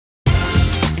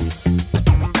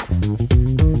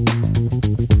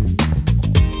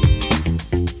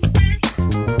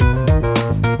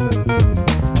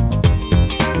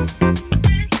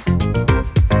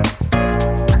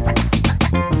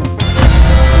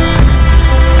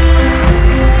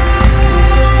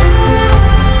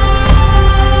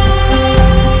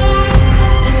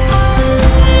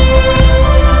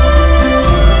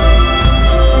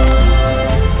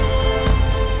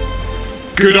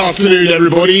Good afternoon,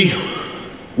 everybody.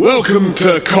 Welcome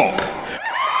to COP.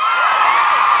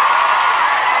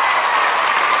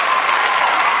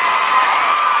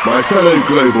 My fellow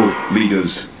global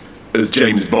leaders as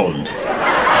James Bond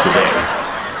today.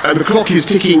 And the clock is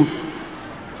ticking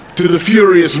to the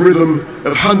furious rhythm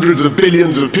of hundreds of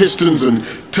billions of pistons and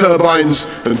turbines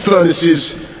and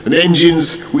furnaces and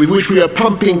engines with which we are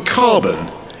pumping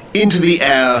carbon into the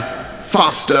air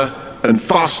faster and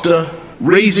faster,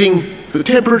 raising the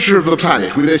temperature of the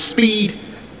planet with a speed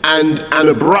and an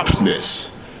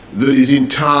abruptness that is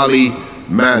entirely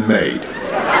man-made.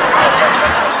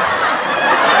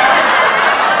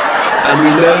 And we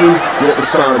know what the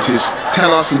scientists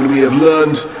tell us, and we have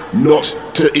learned not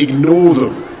to ignore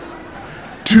them.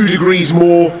 2 degrees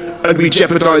more and we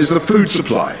jeopardize the food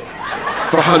supply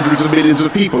for hundreds of millions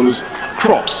of people as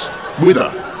crops wither,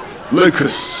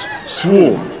 locusts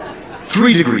swarm.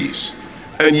 3 degrees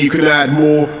and you can add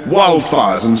more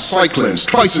wildfires and cyclones,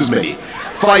 twice as many,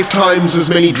 5 times as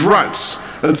many droughts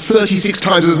and 36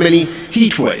 times as many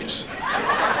heat waves.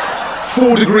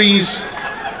 4 degrees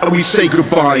and we say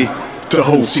goodbye to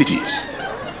whole cities.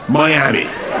 Miami,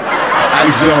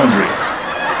 Alexandria,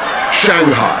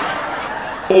 Shanghai,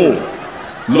 all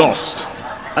lost.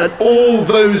 And all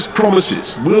those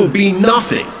promises will be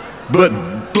nothing but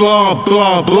blah,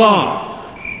 blah, blah.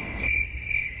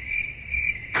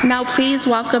 Now please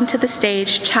welcome to the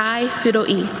stage Chai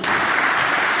Surui.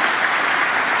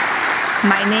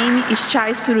 My name is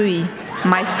Chai Surui.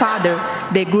 My father,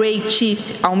 the great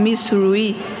chief Almi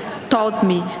Surui, taught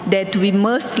me that we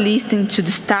must listen to the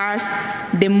stars,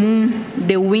 the moon,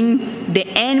 the wind, the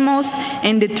animals,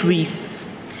 and the trees.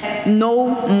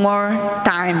 No more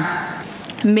time.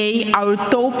 May our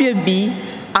utopia be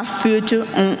a future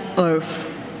on Earth.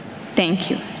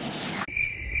 Thank you.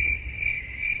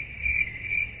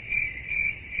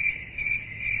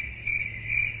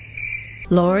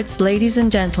 Lords, ladies and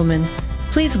gentlemen,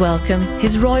 please welcome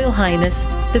His Royal Highness,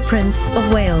 the Prince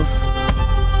of Wales.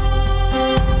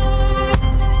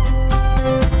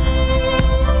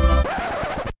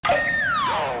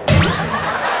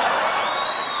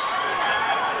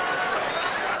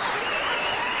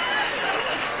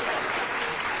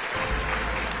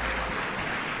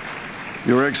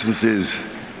 Your Excellencies,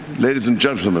 ladies and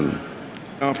gentlemen,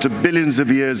 after billions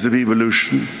of years of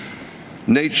evolution,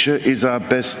 nature is our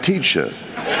best teacher.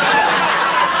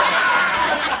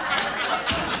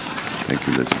 Thank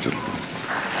you, ladies and gentlemen.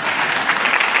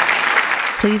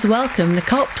 Please welcome the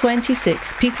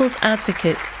COP26 People's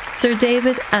Advocate, Sir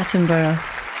David Attenborough.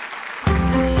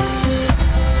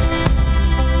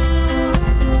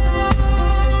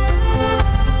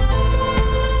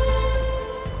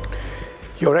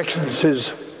 Your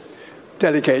Excellencies,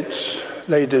 delegates,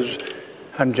 ladies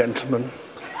and gentlemen,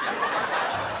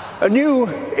 a new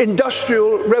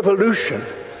industrial revolution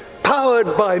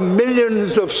powered by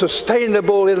millions of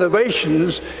sustainable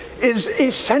innovations is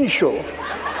essential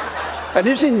and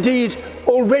is indeed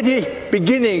already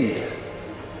beginning.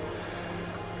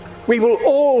 We will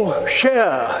all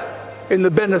share in the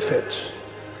benefits: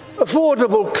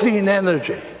 affordable clean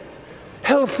energy,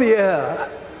 healthy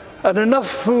air, and enough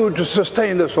food to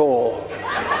sustain us all,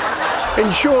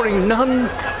 ensuring none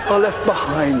are left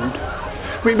behind.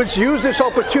 We must use this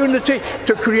opportunity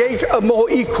to create a more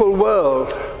equal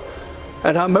world,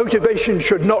 and our motivation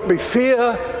should not be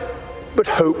fear, but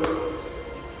hope.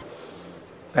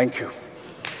 Thank you.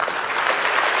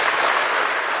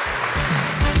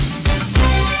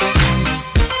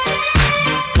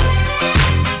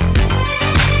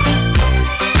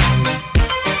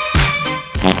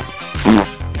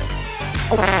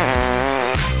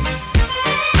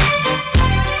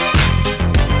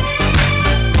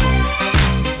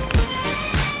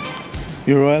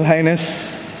 Your Royal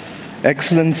Highness,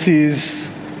 Excellencies,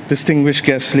 distinguished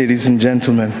guests, ladies and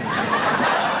gentlemen.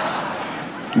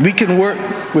 We can work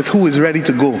with who is ready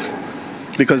to go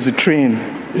because the train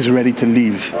is ready to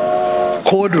leave.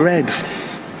 Code red.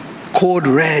 Code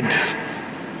red.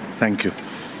 Thank you.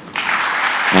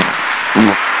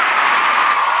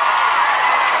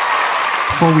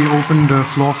 Before we open the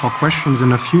floor for questions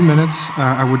in a few minutes,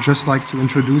 I would just like to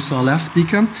introduce our last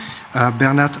speaker,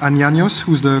 Bernard Ananios,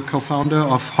 who's the co-founder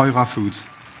of Heura Foods.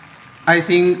 I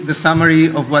think the summary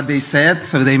of what they said,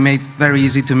 so they made very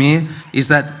easy to me, is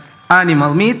that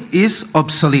animal meat is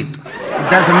obsolete. It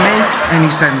doesn't make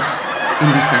any sense in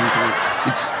this century.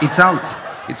 It's out.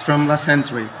 It's from last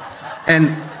century.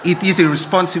 And it is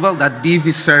irresponsible that beef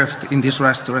is served in these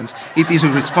restaurants. It is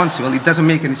irresponsible. It doesn't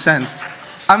make any sense.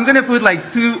 I'm going to put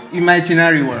like 2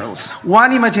 imaginary worlds.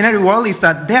 One imaginary world is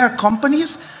that there are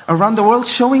companies around the world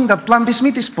showing that plant-based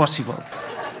meat is possible.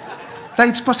 that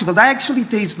it's possible. That actually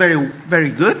tastes very, very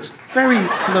good, very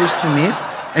close to meat,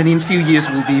 and in a few years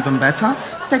will be even better.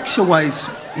 Texture-wise,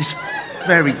 is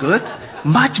very good,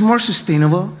 much more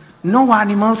sustainable, no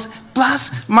animals, plus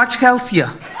much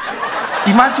healthier.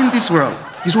 Imagine this world.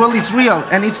 This world is real,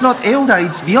 and it's not Eura,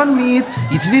 it's Beyond Meat,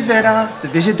 it's Vivera, the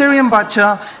Vegetarian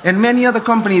Butcher, and many other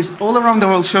companies all around the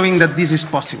world showing that this is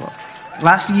possible.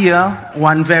 Last year,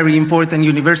 one very important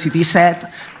university said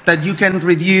that you can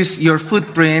reduce your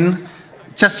footprint,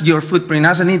 just your footprint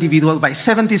as an individual, by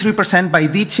 73% by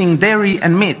ditching dairy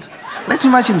and meat. Let's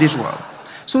imagine this world.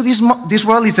 So this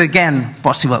world is again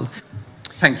possible.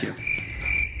 Thank you.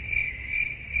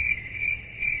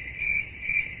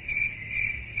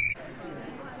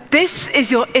 This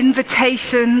is your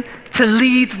invitation to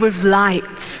lead with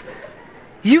light.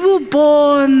 You were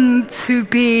born to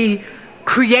be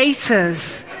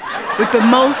creators with the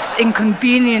most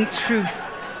inconvenient truth,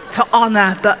 to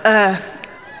honor the earth.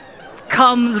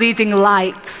 Come leading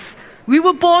lights. We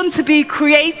were born to be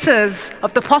creators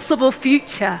of the possible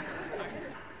future.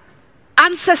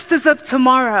 Ancestors of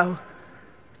tomorrow.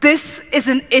 This is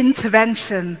an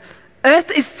intervention. Earth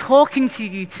is talking to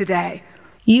you today.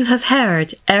 You have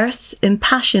heard Earth's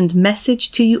impassioned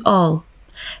message to you all.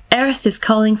 Earth is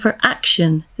calling for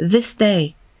action this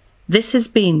day. This has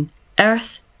been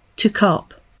Earth to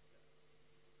COP.